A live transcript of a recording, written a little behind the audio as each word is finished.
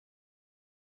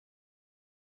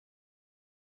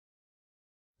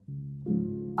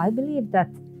I believe that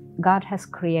God has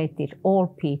created all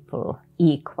people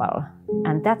equal,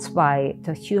 and that's why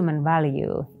the human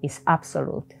value is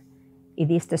absolute.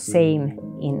 It is the same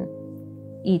in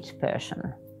each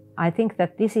person. I think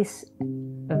that this is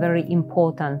a very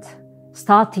important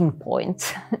starting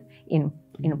point in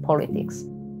politics.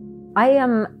 I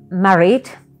am married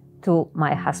to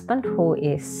my husband, who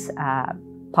is a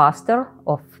pastor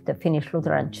of the Finnish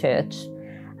Lutheran Church,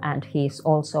 and he is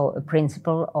also a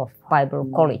principal of Bible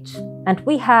College. And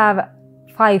we have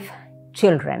 5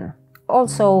 children,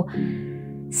 also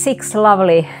 6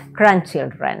 lovely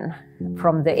grandchildren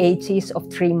from the ages of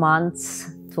 3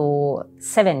 months to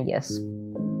 7 years.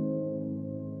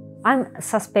 I'm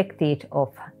suspected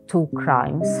of 2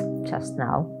 crimes just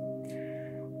now.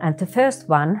 And the first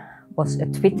one was a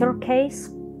Twitter case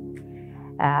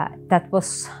that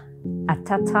was at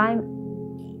that time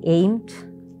aimed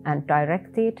and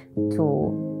directed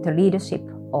to the leadership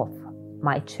of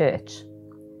my church.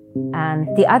 And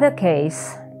the other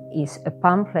case is a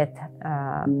pamphlet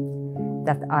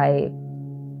that I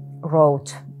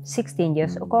wrote 16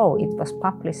 years ago. It was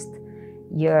published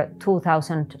year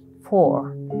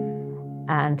 2004.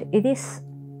 And it is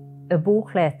a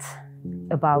booklet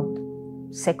about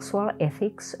sexual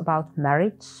ethics, about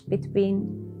marriage between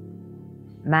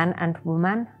man and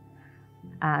woman.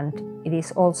 And it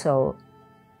is also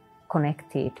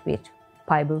connected with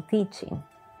Bible teaching.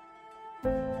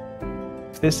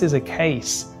 This is a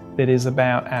case that is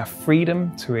about our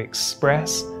freedom to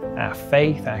express our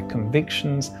faith, our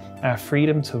convictions, our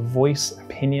freedom to voice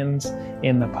opinions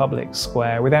in the public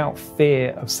square without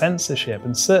fear of censorship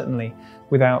and certainly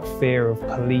without fear of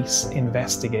police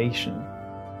investigation.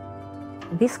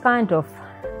 This kind of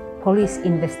police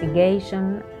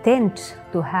investigation tends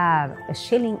to have a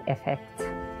chilling effect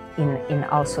in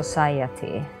our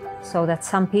society, so that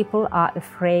some people are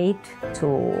afraid to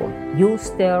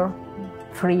use their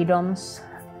freedoms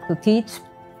to teach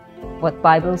what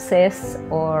Bible says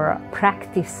or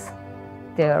practice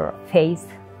their faith.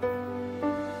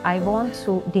 I want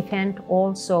to defend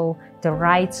also the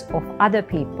rights of other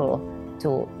people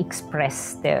to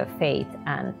express their faith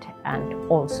and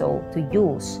also to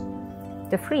use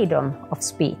the freedom of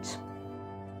speech.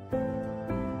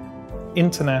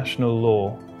 International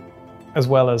law, as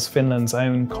well as Finland's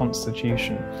own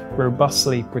constitution,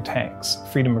 robustly protects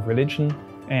freedom of religion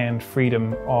and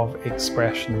freedom of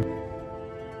expression.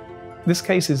 This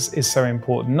case is so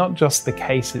important, not just the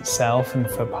case itself and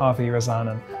for Päivi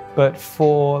Räsänen, but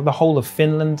for the whole of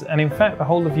Finland and in fact the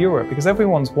whole of Europe, because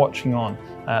everyone's watching on,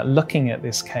 looking at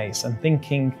this case and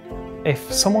thinking,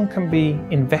 if someone can be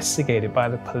investigated by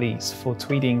the police for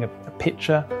tweeting a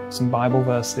picture, some Bible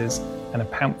verses, and a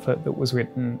pamphlet that was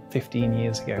written 15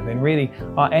 years ago, then really,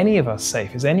 are any of us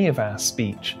safe? Is any of our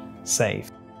speech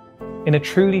safe? In a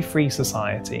truly free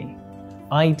society,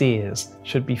 ideas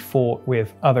should be fought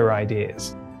with other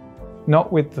ideas,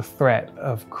 not with the threat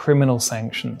of criminal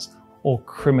sanctions or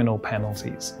criminal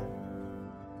penalties.